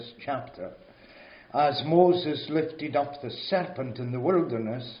chapter. As Moses lifted up the serpent in the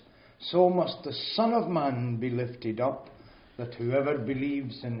wilderness, so must the Son of Man be lifted up, that whoever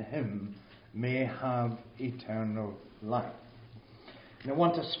believes in him may have eternal life. And I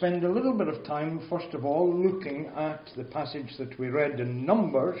want to spend a little bit of time, first of all, looking at the passage that we read in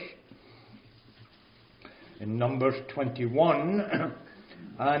Numbers 21,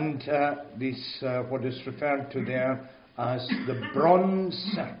 and this what is referred to there as the bronze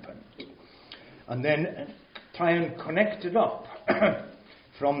serpent. And then try and connect it up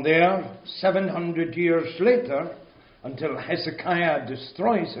from there 700 years later until Hezekiah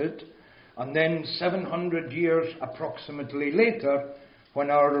destroys it, and then 700 years approximately later when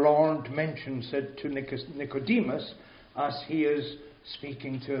our Lord mentions it to Nicodemus as he is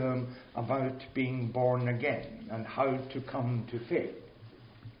speaking to him about being born again and how to come to faith.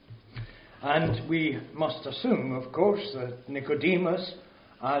 And we must assume, of course, that Nicodemus,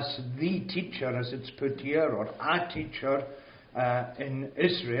 as the teacher, as it's put here, or a teacher in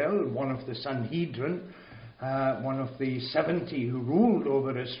Israel, one of the Sanhedrin, one of the 70 who ruled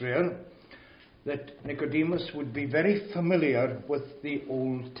over Israel, that Nicodemus would be very familiar with the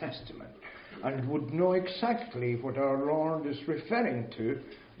Old Testament and would know exactly what our Lord is referring to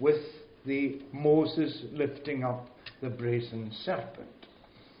with the Moses lifting up the brazen serpent.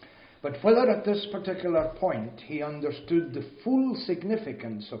 But whether at this particular point he understood the full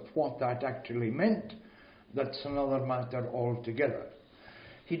significance of what that actually meant, that's another matter altogether.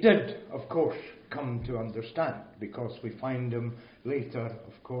 He did, of course, come to understand, because we find him later,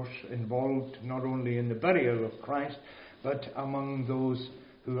 of course, involved not only in the burial of Christ, but among those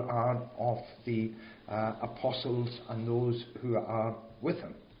who are of the apostles and those who are with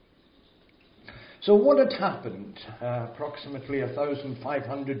him. So what had happened approximately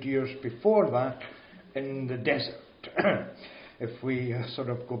 1,500 years before that in the desert? If we sort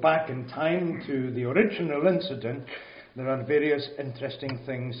of go back in time to the original incident, there are various interesting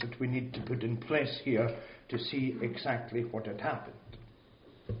things that we need to put in place here to see exactly what had happened.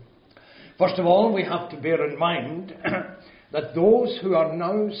 First of all, we have to bear in mind that those who are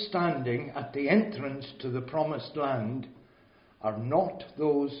now standing at the entrance to the promised land are not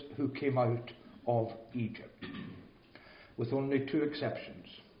those who came out of Egypt, with only two exceptions.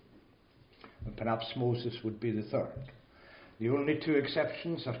 And perhaps Moses would be the third. The only two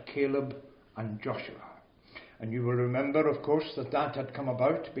exceptions are Caleb and Joshua. And you will remember, of course, that had come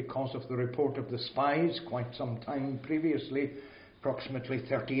about because of the report of the spies quite some time previously, approximately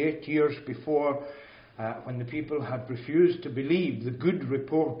 38 years before, when the people had refused to believe the good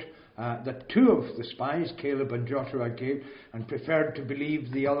report that two of the spies, Caleb and Joshua, gave, and preferred to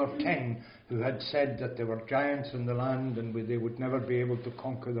believe the other 10 who had said that there were giants in the land and they would never be able to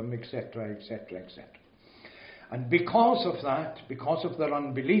conquer them, etc., etc., etc. And because of that, because of their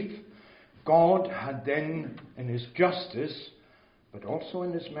unbelief, God had then, in his justice, but also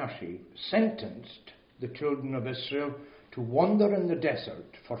in his mercy, sentenced the children of Israel to wander in the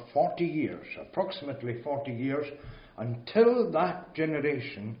desert for 40 years, approximately 40 years, until that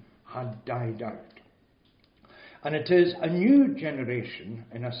generation had died out. And it is a new generation,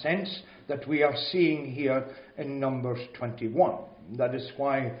 in a sense, that we are seeing here in Numbers 21. That is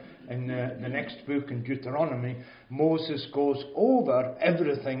why in the next book, in Deuteronomy, Moses goes over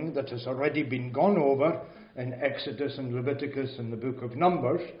everything that has already been gone over in Exodus and Leviticus and the book of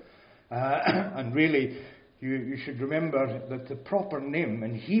Numbers. And really, you should remember that the proper name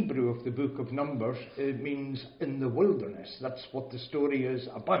in Hebrew of the book of Numbers, it means in the wilderness. That's what the story is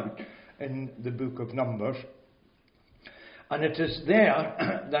about in the book of Numbers. And it is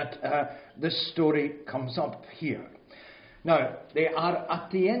there that this story comes up here. Now, they are at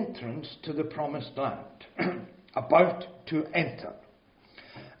the entrance to the promised land, about to enter.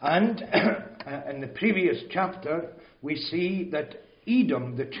 And in the previous chapter, we see that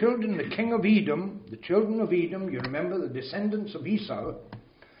Edom, the king of Edom, the children of Edom, you remember the descendants of Esau,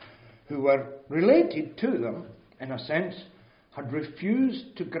 who were related to them, in a sense, had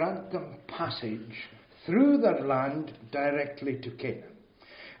refused to grant them passage through their land directly to Canaan.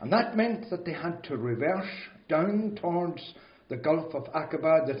 And that meant that they had to reverse down towards the Gulf of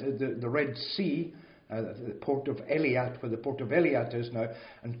Aqaba, the Red Sea, the port of Eliat, where the port of Eliat is now,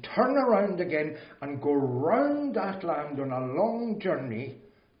 and turn around again and go round that land on a long journey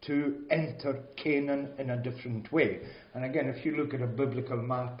to enter Canaan in a different way. And again, if you look at a biblical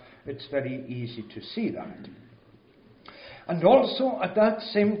map, it's very easy to see that. And also at that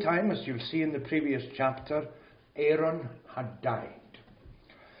same time, as you'll see in the previous chapter, Aaron had died.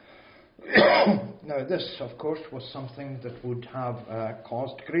 Now this, of course, was something that would have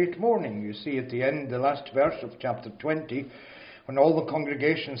caused great mourning. You see at the end, the last verse of chapter 20, When all the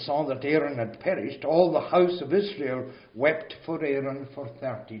congregation saw that Aaron had perished, all the house of Israel wept for Aaron for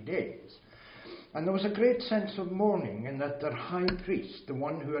 30 days. And there was a great sense of mourning in that their high priest, the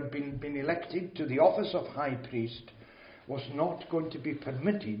one who had been elected to the office of high priest, was not going to be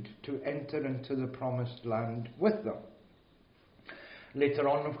permitted to enter into the promised land with them. Later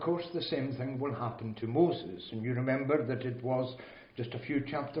on, of course, the same thing will happen to Moses. And you remember that it was just a few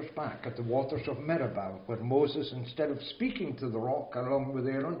chapters back at the waters of Meribah, where Moses, instead of speaking to the rock along with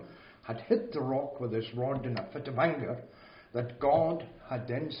Aaron, had hit the rock with his rod in a fit of anger, that God had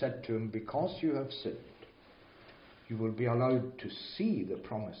then said to him, because you have sinned, you will be allowed to see the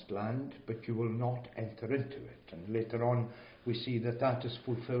promised land, but you will not enter into it. And later on, we see that that is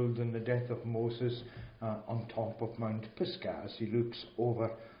fulfilled in the death of Moses on top of Mount Pisgah as he looks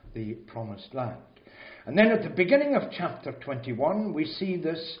over the promised land. And then at the beginning of chapter 21, we see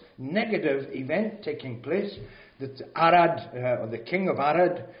this negative event taking place, that Arad, or the king of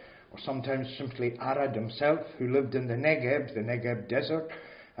Arad, or sometimes simply Arad himself, who lived in the Negev desert,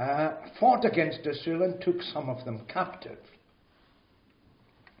 fought against Israel and took some of them captive.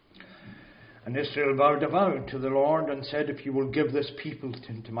 And Israel vowed a vow to the Lord and said, if you will give this people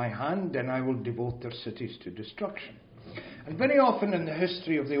into my hand, then I will devote their cities to destruction. And very often in the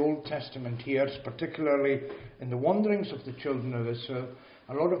history of the Old Testament here, particularly in the wanderings of the children of Israel,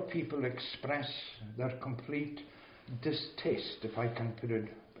 a lot of people express their complete distaste, if I can put it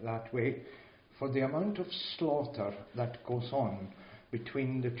that way, for the amount of slaughter that goes on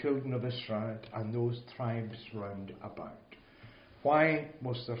between the children of Israel and those tribes round about. Why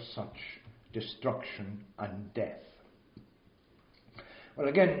was there such destruction and death? Well,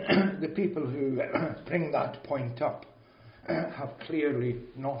 again, the people who bring that point up have clearly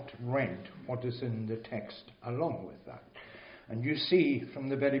not read what is in the text along with that. And you see from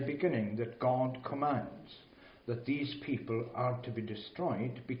the very beginning that God commands that these people are to be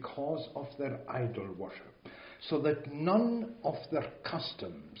destroyed because of their idol worship, so that none of their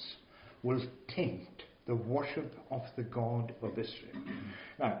customs will taint the worship of the God of Israel.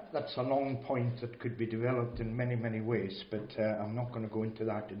 Now, that's a long point that could be developed in many, many ways, but I'm not going to go into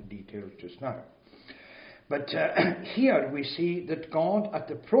that in detail just now. But here we see that God, at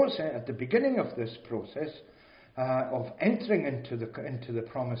the beginning of this process of entering into the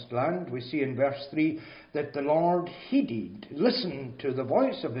promised land, we see in verse 3 that the Lord listened to the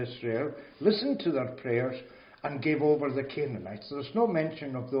voice of Israel, listened to their prayers, and gave over the Canaanites. There's no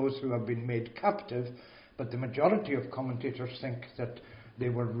mention of those who have been made captive, but the majority of commentators think that they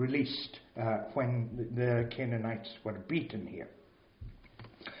were released when the Canaanites were beaten here.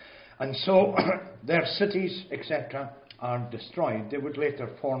 And so their cities, etc., are destroyed. They would later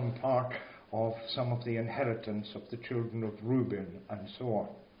form part of some of the inheritance of the children of Reuben and so on.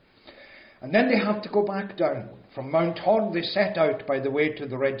 And then they have to go back down. From Mount Hor they set out by the way to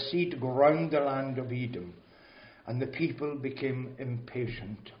the Red Sea to go round the land of Edom. And the people became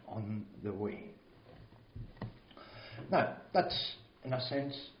impatient on the way. Now, that's in a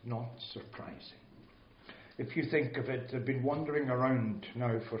sense not surprising. If you think of it, they've been wandering around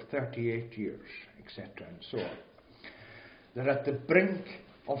now for 38 years, etc. and so on. They're at the brink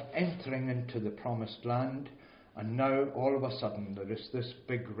of entering into the promised land, and now all of a sudden there is this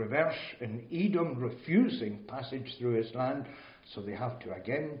big reverse in Edom refusing passage through his land, so they have to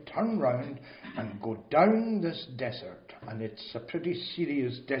again turn round and go down this desert, and it's a pretty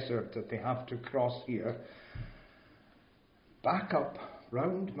serious desert that they have to cross here, back up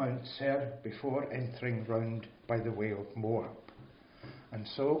round Mount Seir before entering round by the way of Moab. And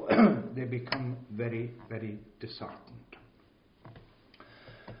so they become very, very disheartened.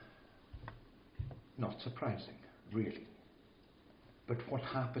 Not surprising, really. But what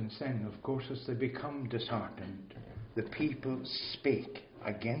happens then, of course, as they become disheartened, the people spake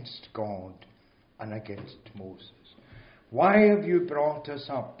against God and against Moses. Why have you brought us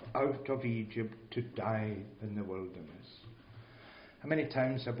up out of Egypt to die in the wilderness? How many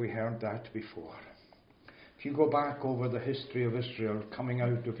times have we heard that before? If you go back over the history of Israel coming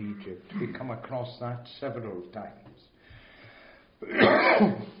out of Egypt, we come across that several times.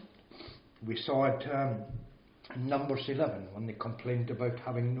 We saw it in Numbers 11 when they complained about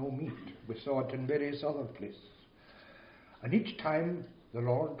having no meat. We saw it in various other places. And each time the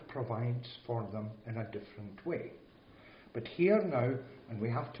Lord provides for them in a different way. But here now, and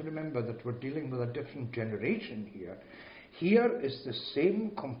we have to remember that we're dealing with a different generation here, here is the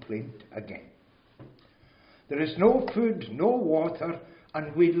same complaint again. There is no food, no water,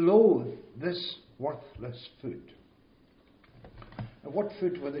 and we loathe this worthless food. Now, what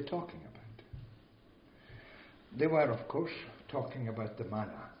food were they talking about? They were, of course, talking about the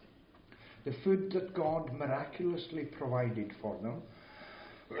manna. the food that God miraculously provided for them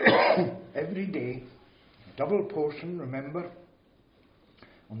every day, double portion, remember,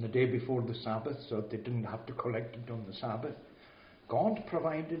 on the day before the Sabbath, so they didn't have to collect it on the Sabbath. God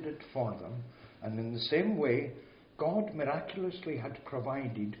provided it for them, and in the same way, God miraculously had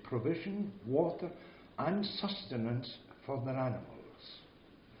provided provision, water, and sustenance for their animals.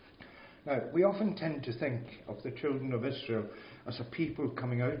 Now, we often tend to think of the children of Israel as a people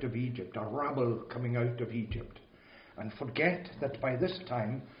coming out of Egypt, a rabble coming out of Egypt, and forget that by this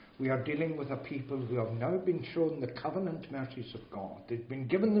time we are dealing with a people who have now been shown the covenant mercies of God. They've been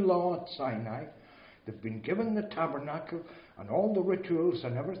given the law at Sinai, they've been given the tabernacle and all the rituals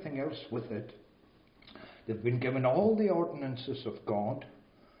and everything else with it. They've been given all the ordinances of God,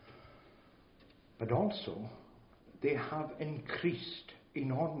 but also they have increased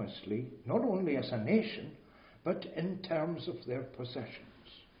enormously, not only as a nation, but in terms of their possessions.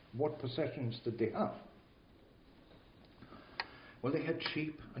 What possessions did they have? Well, they had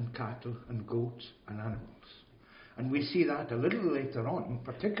sheep and cattle and goats and animals. And we see that a little later on,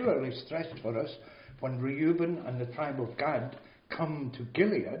 particularly stressed for us, when Reuben and the tribe of Gad come to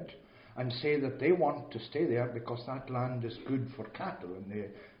Gilead and say that they want to stay there because that land is good for cattle. And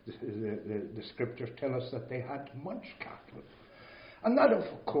the scriptures tell us that they had much cattle. And that, of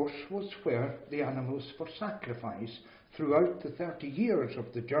course, was where the animals for sacrifice throughout the 30 years of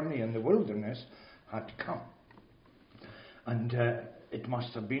the journey in the wilderness had come. And it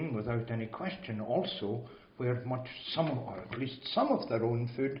must have been, without any question, also where some, or at least some of their own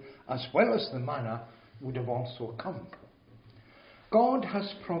food, as well as the manna, would have also come. God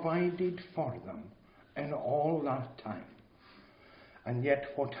has provided for them in all that time. And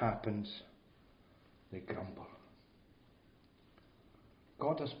yet what happens? They grumble.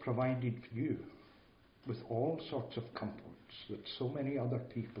 God has provided you with all sorts of comforts that so many other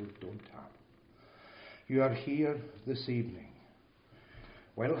people don't have. You are here this evening,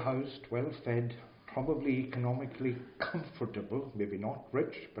 well housed, well fed, probably economically comfortable, maybe not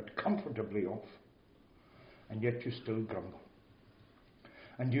rich, but comfortably off, and yet you still grumble.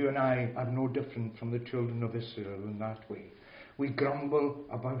 And you and I are no different from the children of Israel in that way. We grumble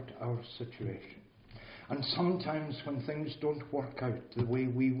about our situation. And sometimes when things don't work out the way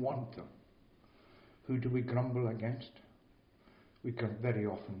we want them, who do we grumble against? We can very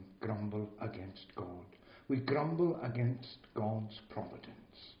often grumble against God. We grumble against God's providence.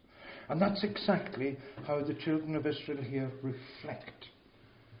 And that's exactly how the children of Israel here reflect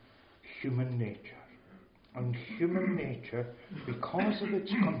human nature. And human nature, because of its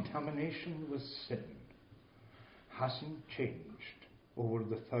contamination with sin, hasn't changed over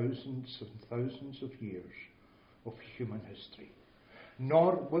the thousands and thousands of years of human history.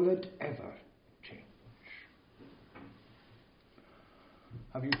 Nor will it ever change.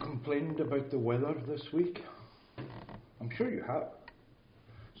 Have you complained about the weather this week? I'm sure you have.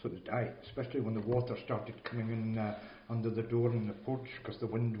 So did I, especially when the water started coming in under the door in the porch because the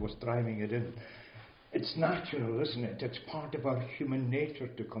wind was driving it in. It's natural, isn't it? It's part of our human nature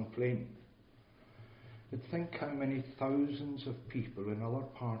to complain. But think how many thousands of people in other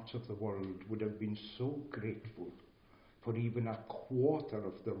parts of the world would have been so grateful for even a quarter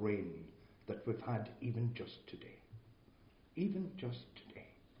of the rain that we've had even just today. Even just today.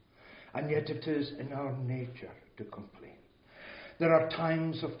 And yet it is in our nature to complain. There are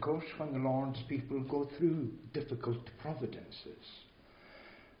times, of course, when the Lord's people go through difficult providences.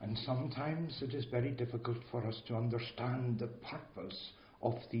 And sometimes it is very difficult for us to understand the purpose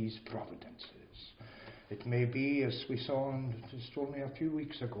of these providences. It may be, as we saw just only a few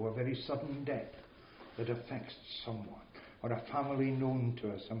weeks ago, a very sudden death that affects someone, or a family known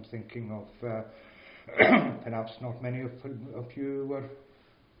to us. I'm thinking of, perhaps not many of you were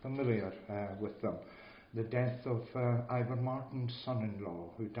familiar with them, the death of Ivor Martin's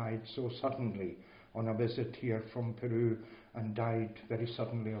son-in-law, who died so suddenly on a visit here from Peru, and died very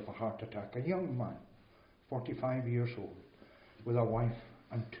suddenly of a heart attack. A young man, 45 years old, with a wife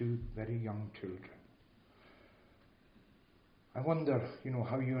and 2 very young children. I wonder,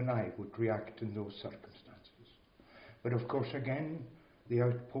 how you and I would react in those circumstances. But of course, again, the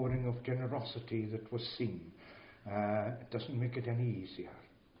outpouring of generosity that was seen, it doesn't make it any easier,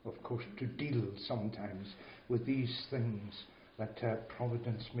 of course, to deal sometimes with these things that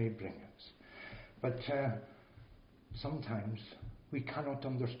providence may bring us. But sometimes we cannot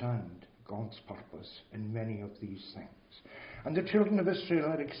understand God's purpose in many of these things. And the children of Israel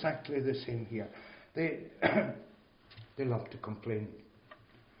are exactly the same here. They love to complain,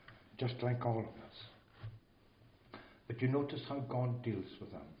 just like all of us. But you notice how God deals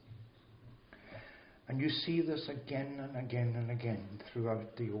with them. And you see this again and again and again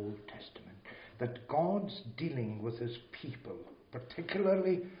throughout the Old Testament, that God's dealing with his people,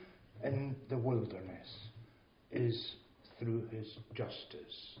 particularly in the wilderness, is through his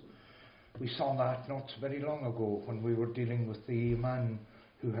justice. We saw that not very long ago when we were dealing with the man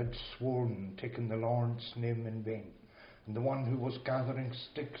who had sworn, taken the Lord's name in vain, and the one who was gathering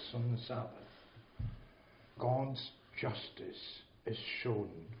sticks on the Sabbath. God's justice is shown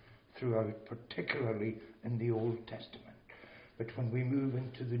throughout, particularly in the Old Testament. But when we move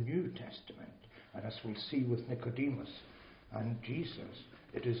into the New Testament, and as we'll see with Nicodemus and Jesus,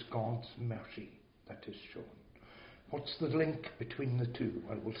 it is God's mercy that is shown. What's the link between the two?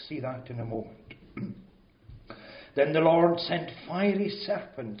 Well, we'll see that in a moment. Then the Lord sent fiery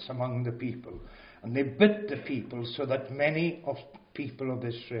serpents among the people, and they bit the people so that many of the people of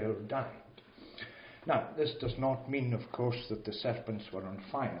Israel died. Now, this does not mean, of course, that the serpents were on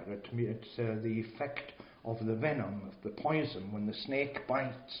fire. It's the effect of the venom, of the poison. When the snake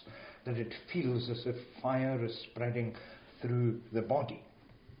bites, that it feels as if fire is spreading through the body.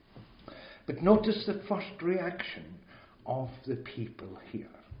 But notice the first reaction of the people here.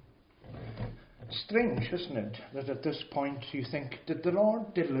 Strange, isn't it, that at this point you think, did the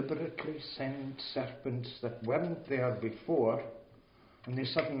Lord deliberately send serpents that weren't there before, and they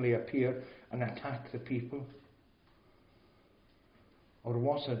suddenly appear and attack the people? Or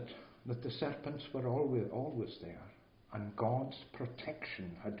was it that the serpents were always there, and God's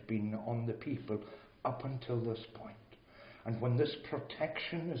protection had been on the people up until this point? And when this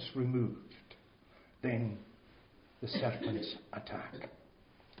protection is removed, then the serpents attack.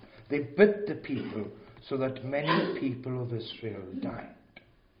 They bit the people so that many people of Israel died.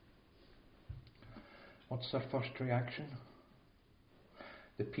 What's their first reaction?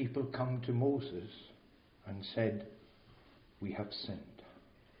 The people come to Moses and said, "We have sinned.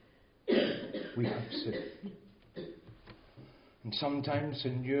 We have sinned." And sometimes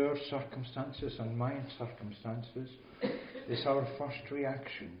in your circumstances and my circumstances, it's our first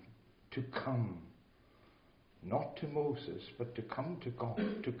reaction to come, not to Moses, but to come to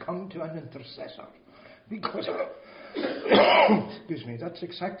God, to come to an intercessor. Because, excuse me, that's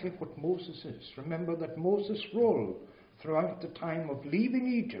exactly what Moses is. Remember that Moses' role throughout the time of leaving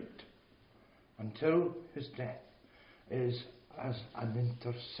Egypt until his death is as an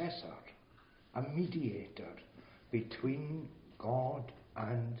intercessor, a mediator between God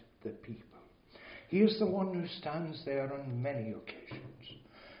and the people. He is the one who stands there on many occasions.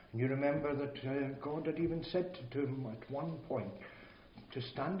 And you remember that God had even said to him at one point to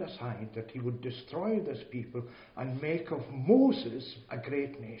stand aside, that he would destroy this people and make of Moses a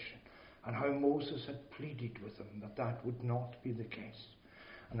great nation. And how Moses had pleaded with him that that would not be the case.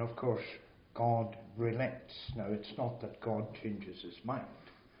 And of course, God relents. Now, it's not that God changes his mind.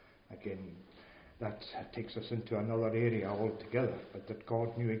 Again, that takes us into another area altogether. But that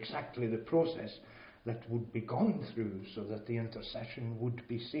God knew exactly the process that would be gone through so that the intercession would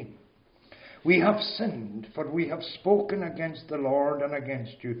be seen. "We have sinned, for we have spoken against the Lord and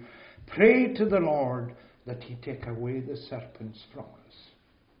against you. Pray to the Lord that he take away the serpents from us."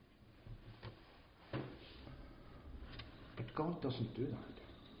 But God doesn't do that.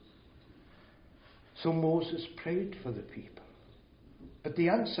 So Moses prayed for the people. But the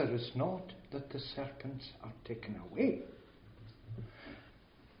answer is not that the serpents are taken away.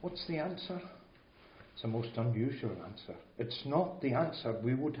 What's the answer? It's a most unusual answer. It's not the answer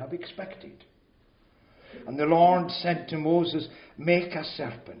we would have expected. And the Lord said to Moses, "Make a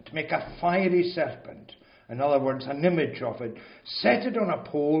serpent, make a fiery serpent." In other words, an image of it. "Set it on a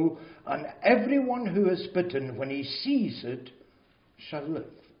pole, and everyone who is bitten, when he sees it, shall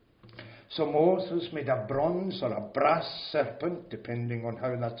live." So Moses made a bronze or a brass serpent, depending on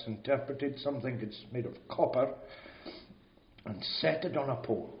how that's interpreted. Some think it's made of copper, and set it on a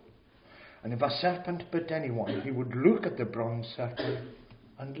pole. And if a serpent bit anyone, he would look at the bronze serpent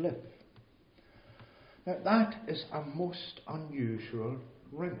and live. Now that is a most unusual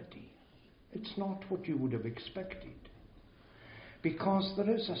remedy. It's not what you would have expected. Because there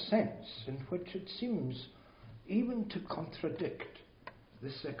is a sense in which it seems even to contradict the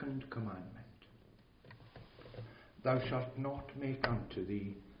second commandment. "Thou shalt not make unto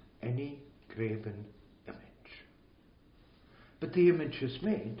thee any graven image." But the image is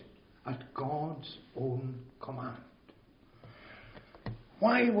made at God's own command.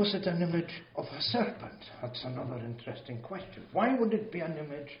 Why was it an image of a serpent? That's another interesting question. Why would it be an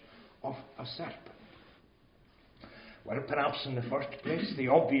image of a serpent? Well, perhaps in the first place, the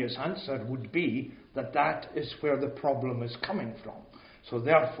obvious answer would be that that is where the problem is coming from. So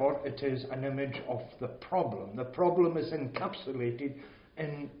therefore, it is an image of the problem. The problem is encapsulated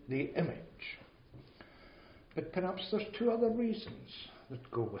in the image. But perhaps there's two other reasons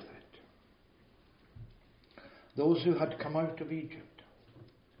that go with it. Those who had come out of Egypt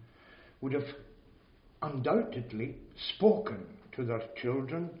would have undoubtedly spoken to their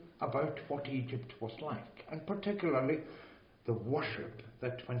children about what Egypt was like, and particularly the worship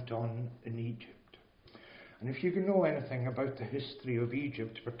that went on in Egypt. And if you can know anything about the history of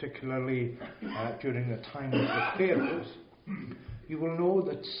Egypt, particularly during the time of the pharaohs, you will know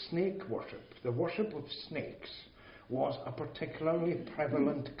that snake worship, the worship of snakes, was a particularly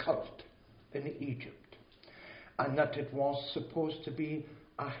prevalent cult in Egypt, and that it was supposed to be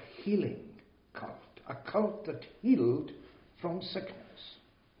a healing cult, a cult that healed from sickness.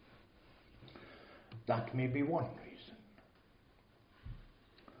 That may be one reason.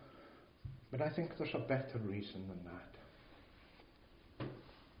 But I think there's a better reason than that.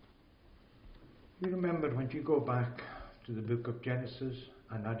 You remember when you go back to the book of Genesis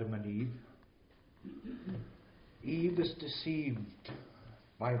and Adam and Eve, Eve is deceived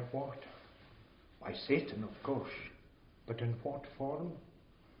by what? By Satan, of course. But in what form?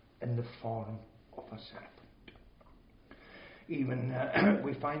 In the form of a serpent. Even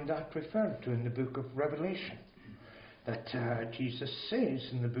we find that referred to in the book of Revelation. That Jesus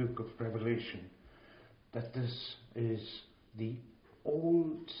says in the book of Revelation that this is the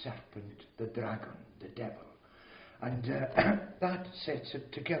old serpent, the dragon, the devil. And that sets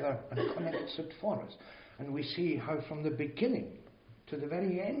it together and connects it for us. And we see how from the beginning to the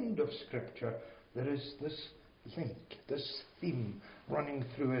very end of Scripture there is this link, this theme running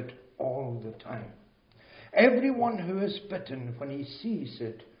through it all the time. Everyone who is bitten when he sees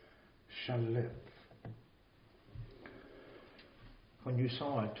it shall live. When you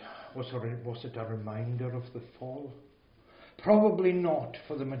saw it, was it a reminder of the fall? Probably not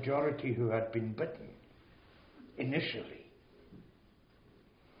for the majority who had been bitten initially.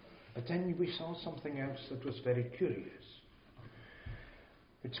 But then we saw something else that was very curious.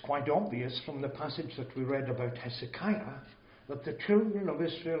 It's quite obvious from the passage that we read about Hezekiah that the children of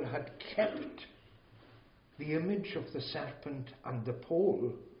Israel had kept the image of the serpent and the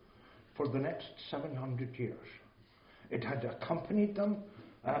pole for the next 700 years. It had accompanied them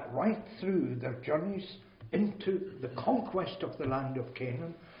right through their journeys into the conquest of the land of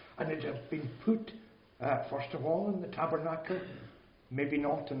Canaan, and it had been put, first of all, in the tabernacle, maybe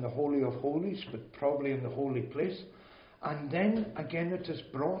not in the Holy of Holies, but probably in the holy place, and then again it is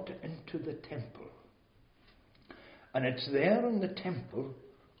brought into the temple. And it's there in the temple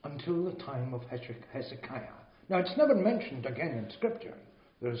until the time of Hezekiah. Now, it's never mentioned again in Scripture.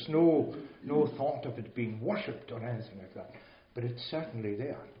 There's no thought of it being worshipped or anything like that. But it's certainly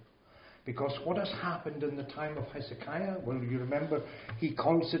there. Because what has happened in the time of Hezekiah, well, you remember, he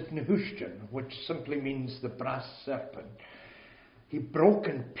calls it Nehushtan, which simply means the brass serpent. He broke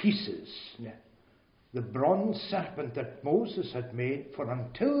in pieces the bronze serpent that Moses had made, for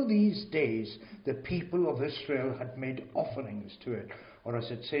until these days the people of Israel had made offerings to it, or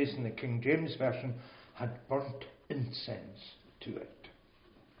as it says in the King James Version, had burnt incense to it.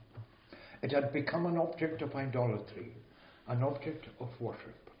 It had become an object of idolatry, an object of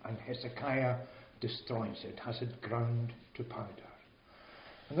worship, and Hezekiah destroys it, has it ground to powder.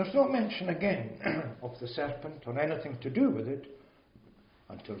 And there's no mention again of the serpent or anything to do with it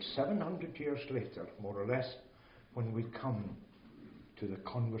until 700 years later, more or less, when we come to the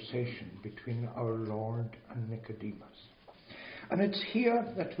conversation between our Lord and Nicodemus. And it's here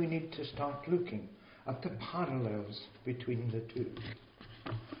that we need to start looking at the parallels between the two.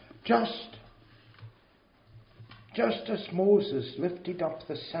 Just as Moses lifted up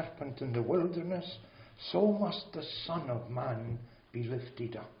the serpent in the wilderness, so must the Son of Man be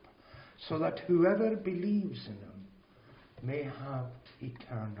lifted up, so that whoever believes in him may have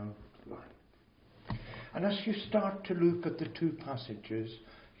eternal life. And as you start to look at the two passages,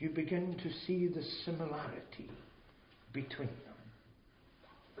 you begin to see the similarity between them.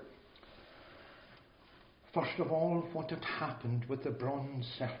 First of all, what had happened with the bronze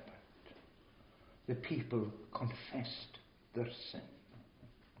serpent. The people confessed their sin.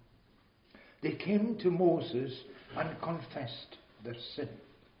 They came to Moses and confessed their sin.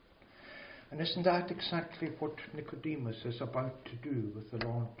 And isn't that exactly what Nicodemus is about to do with the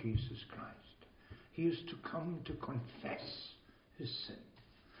Lord Jesus Christ? He is to come to confess his sin.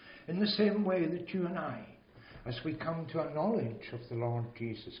 In the same way that you and I, as we come to a knowledge of the Lord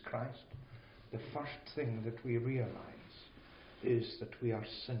Jesus Christ, the first thing that we realize is that we are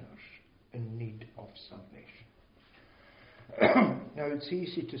sinners in need of salvation. Now, it's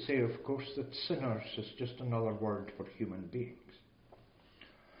easy to say, of course, that sinners is just another word for human beings.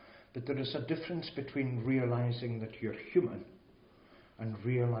 But there is a difference between realizing that you're human and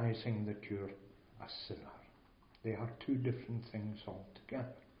realizing that you're a sinner. They are two different things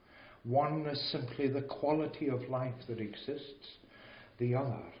altogether. One is simply the quality of life that exists. The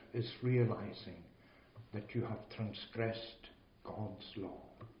other is realizing that you have transgressed God's law,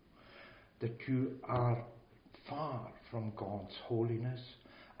 that you are far from God's holiness,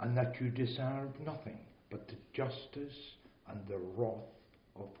 and that you deserve nothing but the justice and the wrath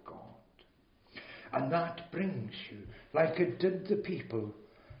of God. And that brings you, like it did the people,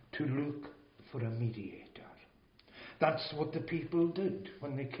 to look for a mediator. That's what the people did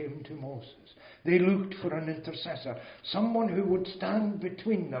when they came to Moses. They looked for an intercessor, someone who would stand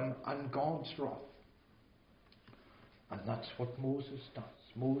between them and God's wrath. And that's what Moses does.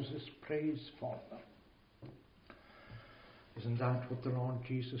 Moses prays for them. Isn't that what the Lord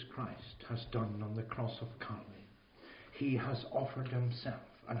Jesus Christ has done on the cross of Calvary? He has offered himself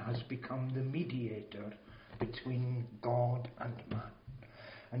and has become the mediator between God and man.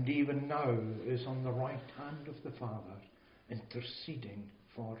 And even now is on the right hand of the Father, interceding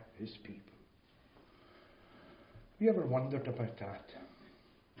for his people. Have you ever wondered about that?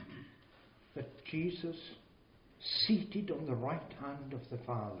 That Jesus, seated on the right hand of the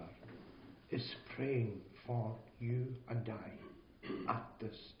Father, is praying for you and I at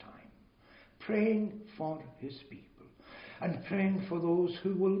this time. Praying for his people. And praying for those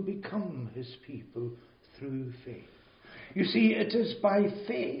who will become his people through faith. You see, it is by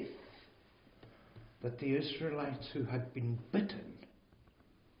faith that the Israelites who had been bitten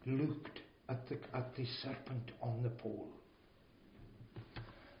looked at the serpent on the pole.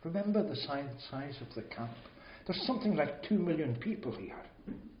 Remember the size of the camp? There's something like 2 million people here.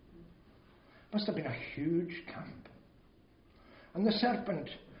 Must have been a huge camp. And the serpent,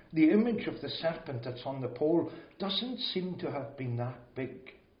 the image of the serpent that's on the pole, doesn't seem to have been that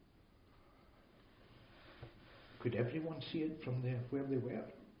big. Could everyone see it from where they were?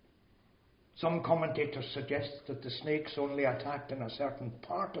 Some commentators suggest that the snakes only attacked in a certain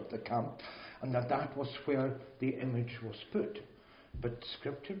part of the camp, and that was where the image was put. But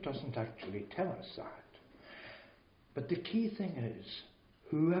Scripture doesn't actually tell us that. But the key thing is,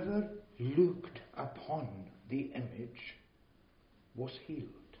 whoever looked upon the image was healed.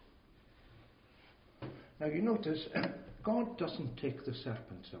 Now you notice, God doesn't take the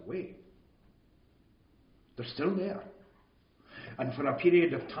serpents away. They're still there. And for a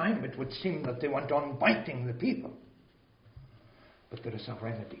period of time it would seem that they went on biting the people. But there is a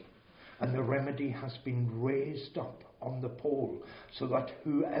remedy. And the remedy has been raised up on the pole so that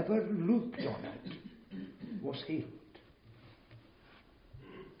whoever looked on it was healed.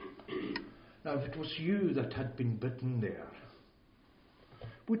 Now if it was you that had been bitten there,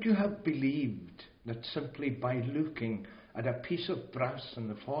 would you have believed that simply by looking at a piece of brass in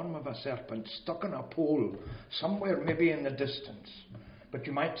the form of a serpent stuck on a pole somewhere maybe in the distance, but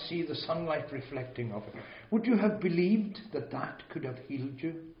you might see the sunlight reflecting off it, would you have believed that that could have healed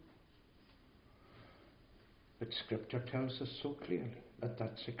you? But Scripture tells us so clearly that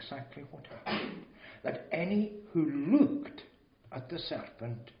that's exactly what happened. That any who looked at the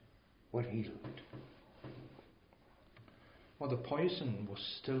serpent were healed. Well, the poison was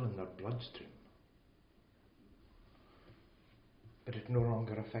still in their bloodstream, but it no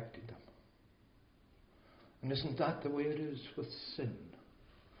longer affected them. And isn't that the way it is with sin?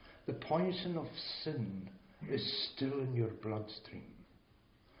 The poison of sin is still in your bloodstream.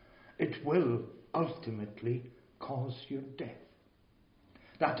 It will ultimately cause your death.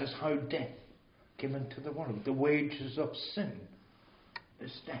 That is how death came into the world. The wages of sin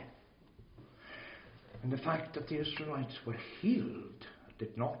is death. And the fact that the Israelites were healed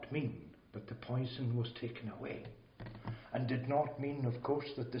did not mean that the poison was taken away. And did not mean, of course,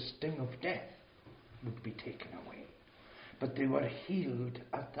 that the sting of death would be taken away. But they were healed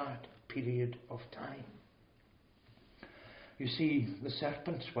at that period of time. You see, the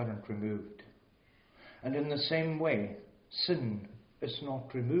serpents weren't removed. And in the same way, sin is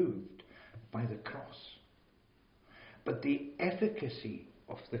not removed by the cross. But the efficacy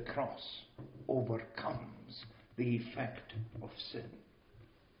of the cross overcomes the effect of sin.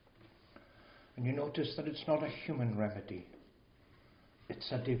 And you notice that it's not a human remedy.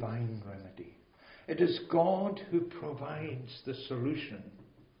 It's a divine remedy. It is God who provides the solution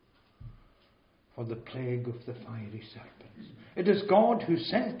for the plague of the fiery serpents. It is God who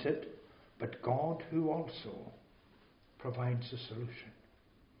sent it, but God who also provides the solution.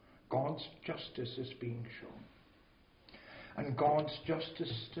 God's justice is being shown. And God's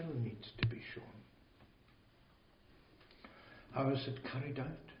justice still needs to be shown. How is it carried out?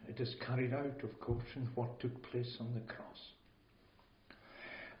 It is carried out, of course, in what took place on the cross.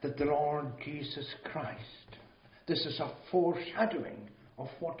 That the Lord Jesus Christ, this is a foreshadowing of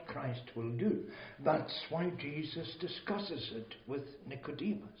what Christ will do. That's why Jesus discusses it with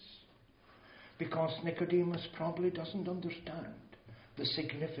Nicodemus. Because Nicodemus probably doesn't understand the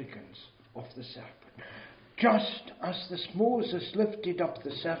significance of the serpent. Just as this Moses lifted up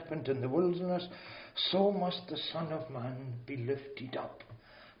the serpent in the wilderness, so must the Son of Man be lifted up,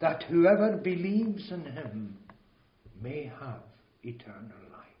 that whoever believes in him may have eternal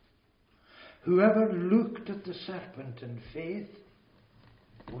life. Whoever looked at the serpent in faith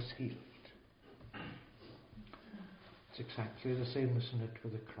was healed. It's exactly the same, isn't it,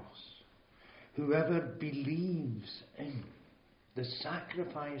 with the cross? Whoever believes in the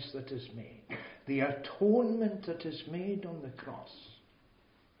sacrifice that is made, the atonement that is made on the cross,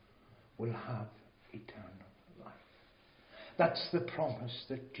 will have eternal life. That's the promise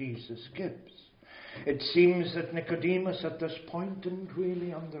that Jesus gives. It seems that Nicodemus at this point didn't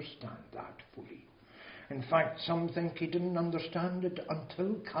really understand that fully. In fact, some think he didn't understand it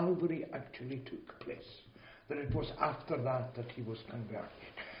until Calvary actually took place, that it was after that that he was converted.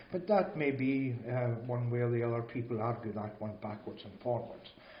 But that may be one way or the other. People argue that one backwards and forwards,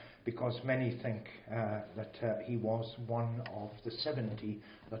 because many think that he was one of the 70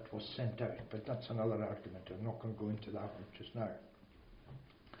 that was sent out. But that's another argument. I'm not going to go into that one just now.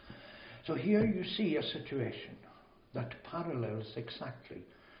 So here you see a situation that parallels exactly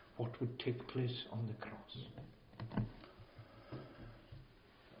what would take place on the cross.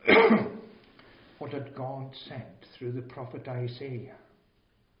 What had God said through the prophet Isaiah?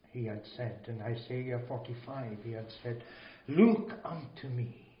 He had said in Isaiah 45, he had said, "Look unto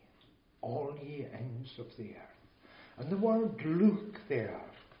me, all ye ends of the earth." And the word look there,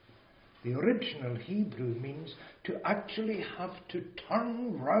 the original Hebrew, means to actually have to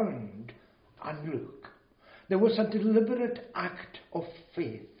turn round and look. There was a deliberate act of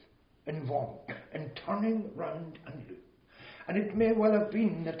faith involved in turning round and look. And it may well have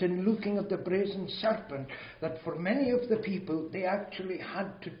been that in looking at the brazen serpent, that for many of the people, they actually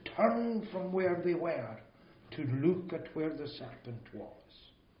had to turn from where they were to look at where the serpent was.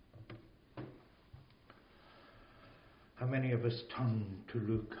 How many of us turn to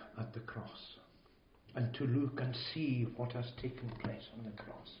look at the cross and to look and see what has taken place on the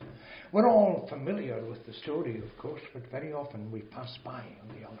cross? We're all familiar with the story, of course, but very often we pass by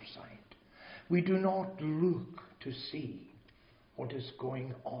on the other side. We do not look to see what is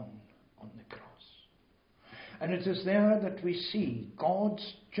going on the cross. And it is there that we see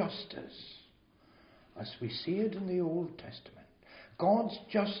God's justice, as we see it in the Old Testament. God's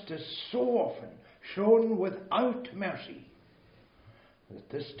justice so often shown without mercy, that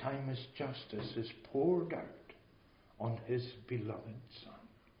this time his justice is poured out on his beloved Son.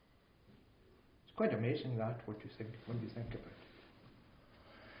 It's quite amazing that, what you think when you think of it.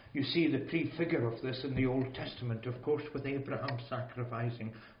 You see the prefigure of this in the Old Testament, of course, with Abraham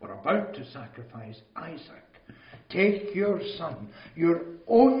sacrificing, or about to sacrifice, Isaac. Take your son, your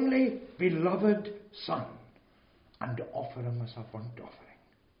only beloved son, and offer him as a burnt offering.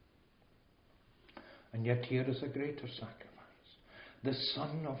 And yet here is a greater sacrifice. The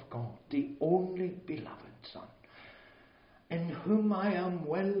Son of God, the only beloved Son, in whom I am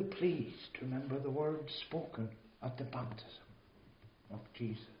well pleased. Remember the words spoken at the baptism of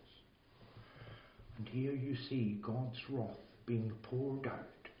Jesus. And here you see God's wrath being poured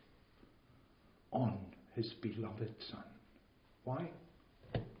out on his beloved Son. Why?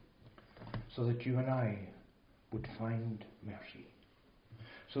 So that you and I would find mercy.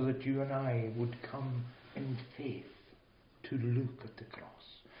 So that you and I would come in faith to look at the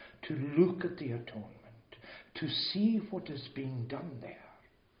cross, to look at the atonement, to see what is being done there,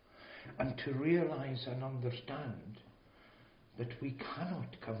 and to realize and understand that we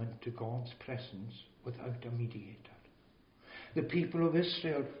cannot come into God's presence without a mediator. The people of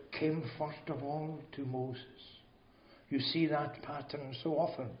Israel came first of all to Moses. You see that pattern so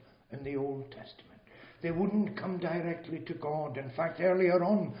often in the Old Testament. They wouldn't come directly to God. In fact, earlier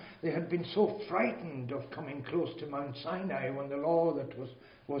on, they had been so frightened of coming close to Mount Sinai when the law that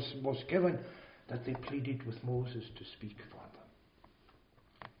was given, that they pleaded with Moses to speak for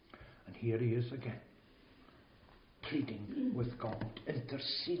them. And here he is again, pleading with God,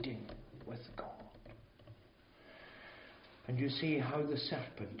 interceding with God. And you see how the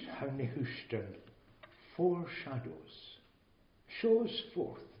serpent, how Nehushtan shows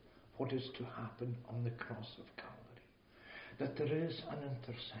forth what is to happen on the cross of Calvary. That there is an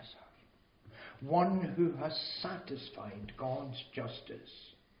intercessor, one who has satisfied God's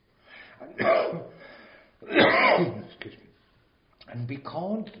justice. Excuse me. And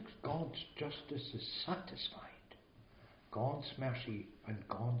because God's justice is satisfied, God's mercy and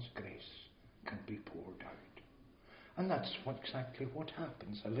God's grace can be poured out. And that's exactly what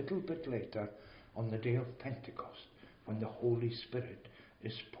happens a little bit later on the day of Pentecost, when the Holy Spirit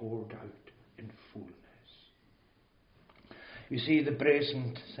is poured out in fullness. You see, the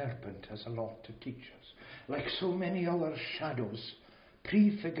brazen serpent has a lot to teach us. Like so many other shadows,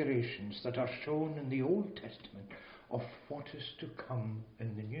 prefigurations that are shown in the Old Testament of what is to come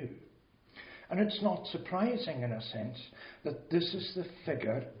in the New. And it's not surprising, in a sense, that this is the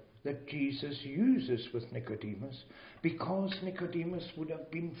figure that Jesus uses with Nicodemus, because Nicodemus would have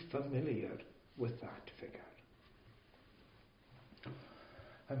been familiar with that figure.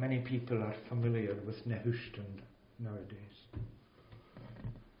 How many people are familiar with Nehushtan nowadays?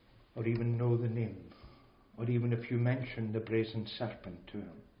 Or even know the name? Or even if you mention the brazen serpent to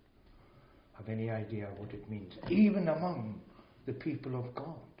him, have any idea what it means? Even among the people of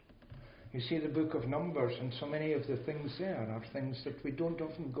God. You see, the book of Numbers, and so many of the things there are things that we don't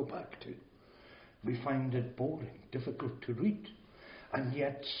often go back to. We find it boring, difficult to read, and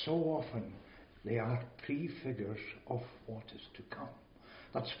yet so often they are prefigures of what is to come.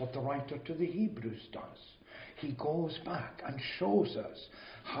 That's what the writer to the Hebrews does. He goes back and shows us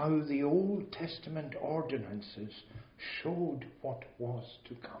how the Old Testament ordinances showed what was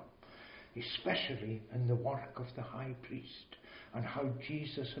to come, especially in the work of the high priest, and how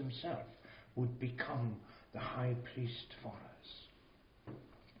Jesus himself would become the high priest for us.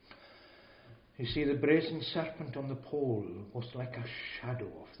 You see, the brazen serpent on the pole was like a shadow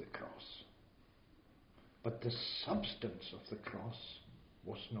of the cross, but the substance of the cross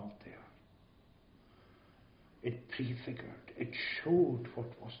was not there. It prefigured, it showed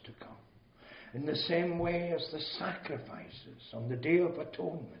what was to come. In the same way as the sacrifices on the Day of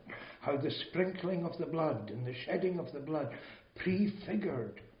Atonement, how the sprinkling of the blood and the shedding of the blood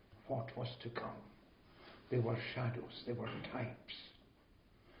prefigured what was to come. They were shadows, they were types.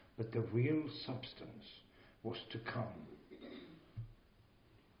 But the real substance was to come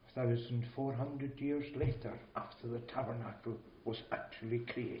 1,400 years later, after the tabernacle was actually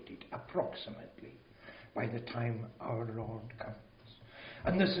created, approximately, by the time our Lord comes.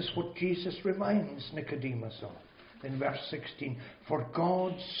 And this is what Jesus reminds Nicodemus of in verse 16. For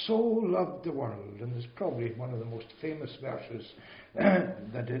God so loved the world, and it's probably one of the most famous verses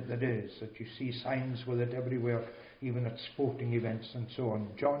that you see signs with it everywhere, even at sporting events and so on.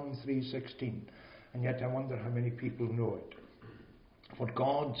 John 3:16. And yet I wonder how many people know it. For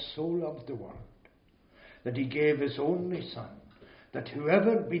God so loved the world that he gave his only Son, that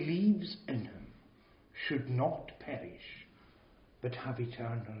whoever believes in him should not perish, but have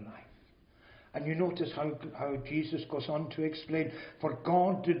eternal life. And you notice how Jesus goes on to explain, for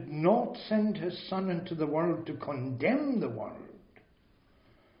God did not send his Son into the world to condemn the world,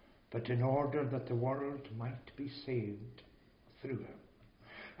 but in order that the world might be saved through him.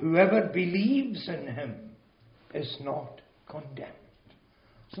 Whoever believes in him is not condemned.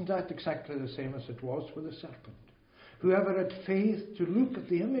 Isn't that exactly the same as it was with the serpent? Whoever had faith to look at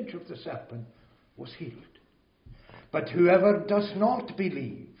the image of the serpent was healed. But whoever does not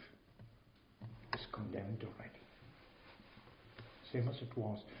believe is condemned already. Same as it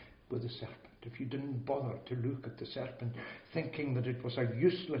was with the serpent. If you didn't bother to look at the serpent, thinking that it was a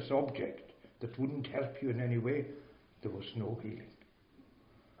useless object that wouldn't help you in any way, there was no healing.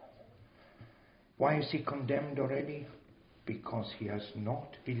 Why is he condemned already? Because he has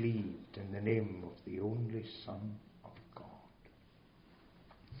not believed in the name of the only Son of God.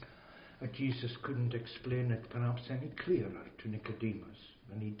 Jesus couldn't explain it perhaps any clearer to Nicodemus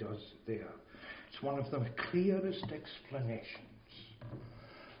than he does there. It's one of the clearest explanations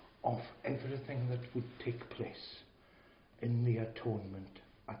of everything that would take place in the atonement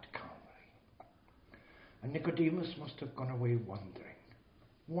at Calvary. And Nicodemus must have gone away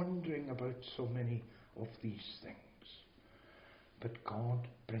wondering about so many of these things. But God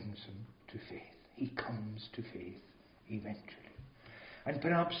brings him to faith. He comes to faith eventually. And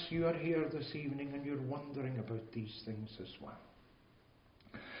perhaps you are here this evening and you're wondering about these things as well.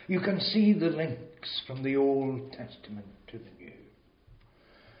 You can see the links from the Old Testament to the New.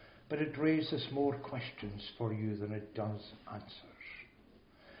 But it raises more questions for you than it does answers.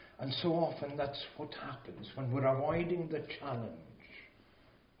 And so often that's what happens when we're avoiding the challenge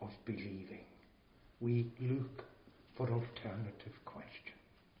of believing. We look for alternative questions.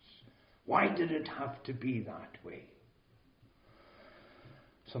 Why did it have to be that way?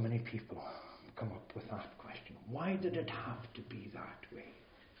 So many people come up with that question. Why did it have to be that way?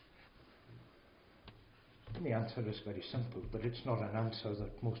 And the answer is very simple, but it's not an answer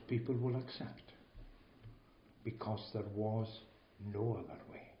that most people will accept. Because there was no other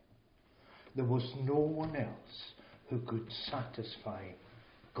way. There was no one else who could satisfy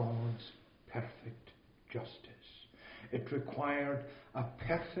God's perfect justice. It required a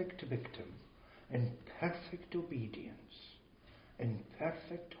perfect victim in perfect obedience, in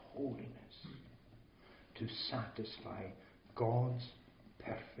perfect holiness, to satisfy God's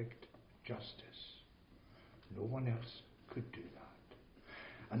perfect justice. No one else could do that.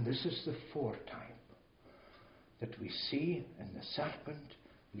 And this is the foretype that we see in the serpent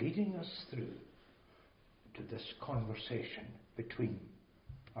leading us through to this conversation between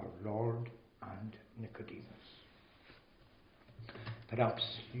our Lord and Nicodemus. Perhaps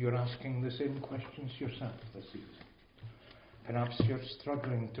you're asking the same questions yourself this evening. Perhaps you're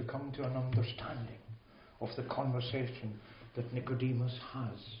struggling to come to an understanding of the conversation that Nicodemus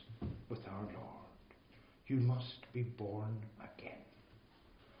has with our Lord. You must be born again.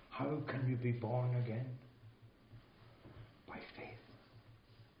 How can you be born again? By faith.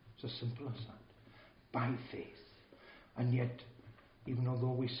 It's as simple as that. By faith. And yet, even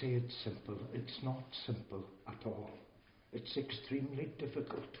although we say it's simple, it's not simple at all. It's extremely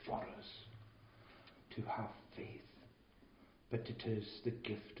difficult for us to have faith. But it is the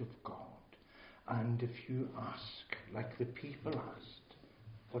gift of God. And if you ask, like the people asked,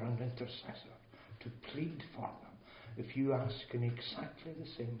 for an intercessor to plead for them, if you ask in exactly the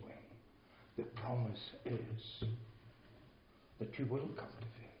same way, the promise is that you will come to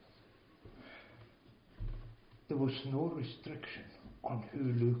faith. There was no restriction on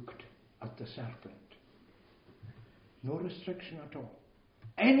who looked at the serpent. No restriction at all.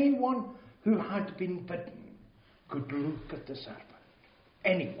 Anyone who had been bitten could look at the serpent.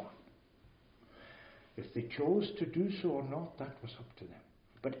 Anyone. If they chose to do so or not, that was up to them.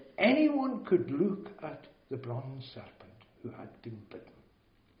 But anyone could look at the bronze serpent who had been bitten.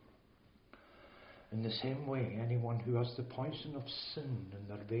 In the same way, anyone who has the poison of sin in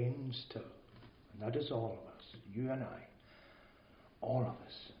their veins still, and that is all of us, you and I, all of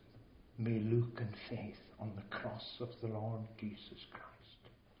us, may look in faith on the cross of the Lord Jesus Christ,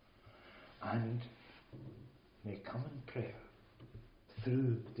 and may come in prayer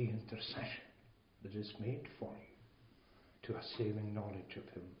through the intercession that is made for you to a saving knowledge of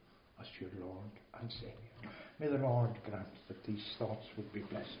Him as your Lord and Saviour. May the Lord grant that these thoughts would be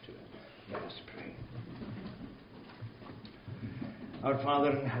blessed to us. Let us pray. Our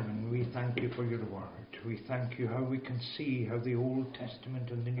Father in heaven, we thank you for your word. We thank you how we can see how the Old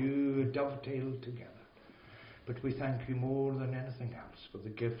Testament and the New dovetail together. But we thank you more than anything else for the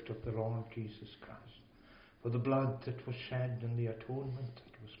gift of the Lord Jesus Christ, for the blood that was shed and the atonement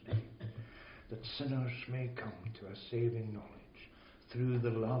that was made, that sinners may come to a saving knowledge through the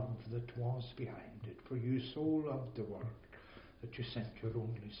love that was behind it. For you so loved the world that you sent your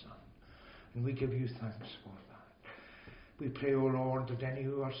only Son. And we give you thanks for that. We pray, O Lord, that any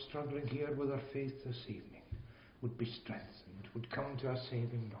who are struggling here with their faith this evening would be strengthened, would come to a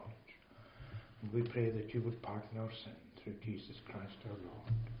saving knowledge. And we pray that you would pardon our sin through Jesus Christ our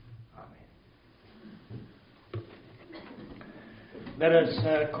Lord. Amen. Let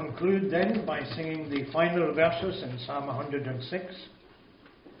us conclude then by singing the final verses in Psalm 106.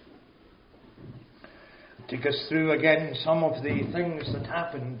 Take us through again some of the things that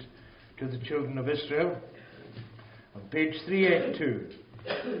happened to the children of Israel. On page 382,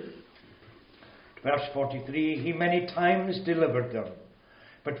 verse 43, He many times delivered them,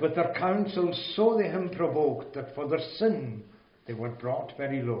 but with their counsels so they him provoked, that for their sin they were brought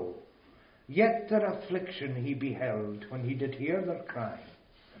very low. Yet their affliction he beheld, when he did hear their cry.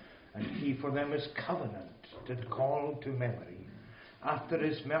 And he for them his covenant did call to memory. After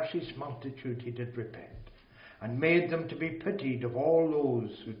his mercy's multitude he did repent, and made them to be pitied of all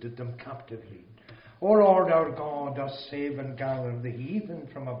those who did them captive lead. O Lord our God, us save and gather the heathen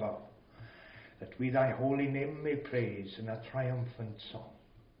from above, that we thy holy name may praise in a triumphant song.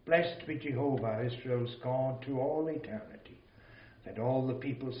 Blessed be Jehovah, Israel's God, to all eternity. Let all the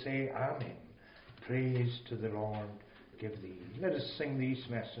people say, Amen. Praise to the Lord give thee. Let us sing these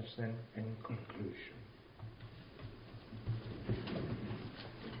verses then in conclusion.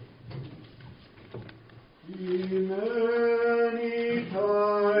 Many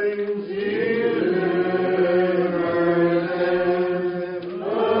times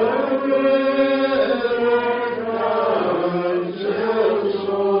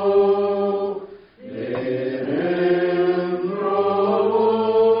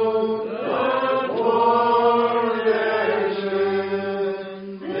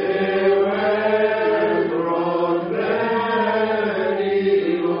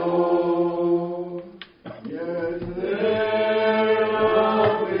Yes,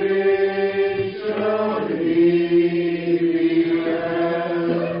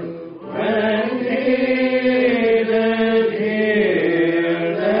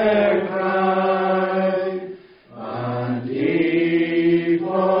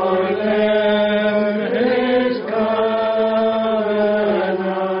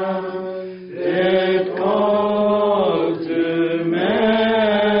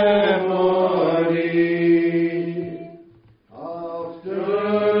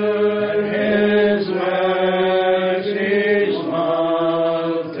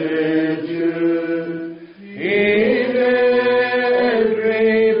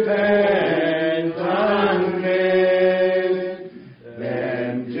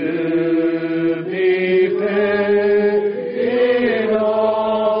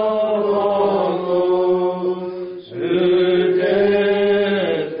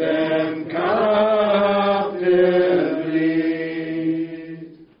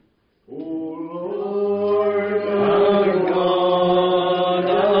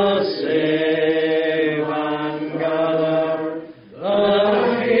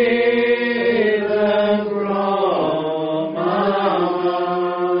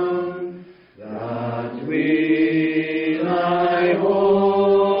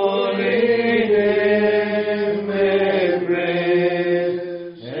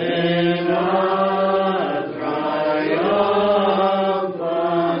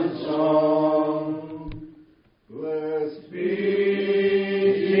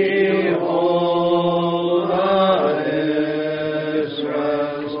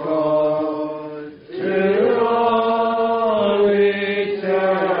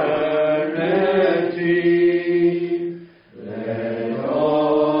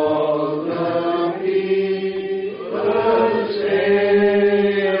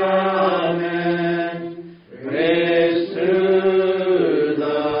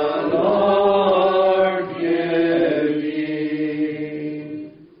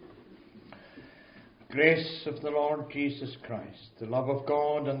 Christ, the love of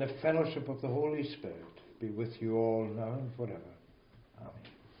God and the fellowship of the Holy Spirit be with you all now and forever. Amen.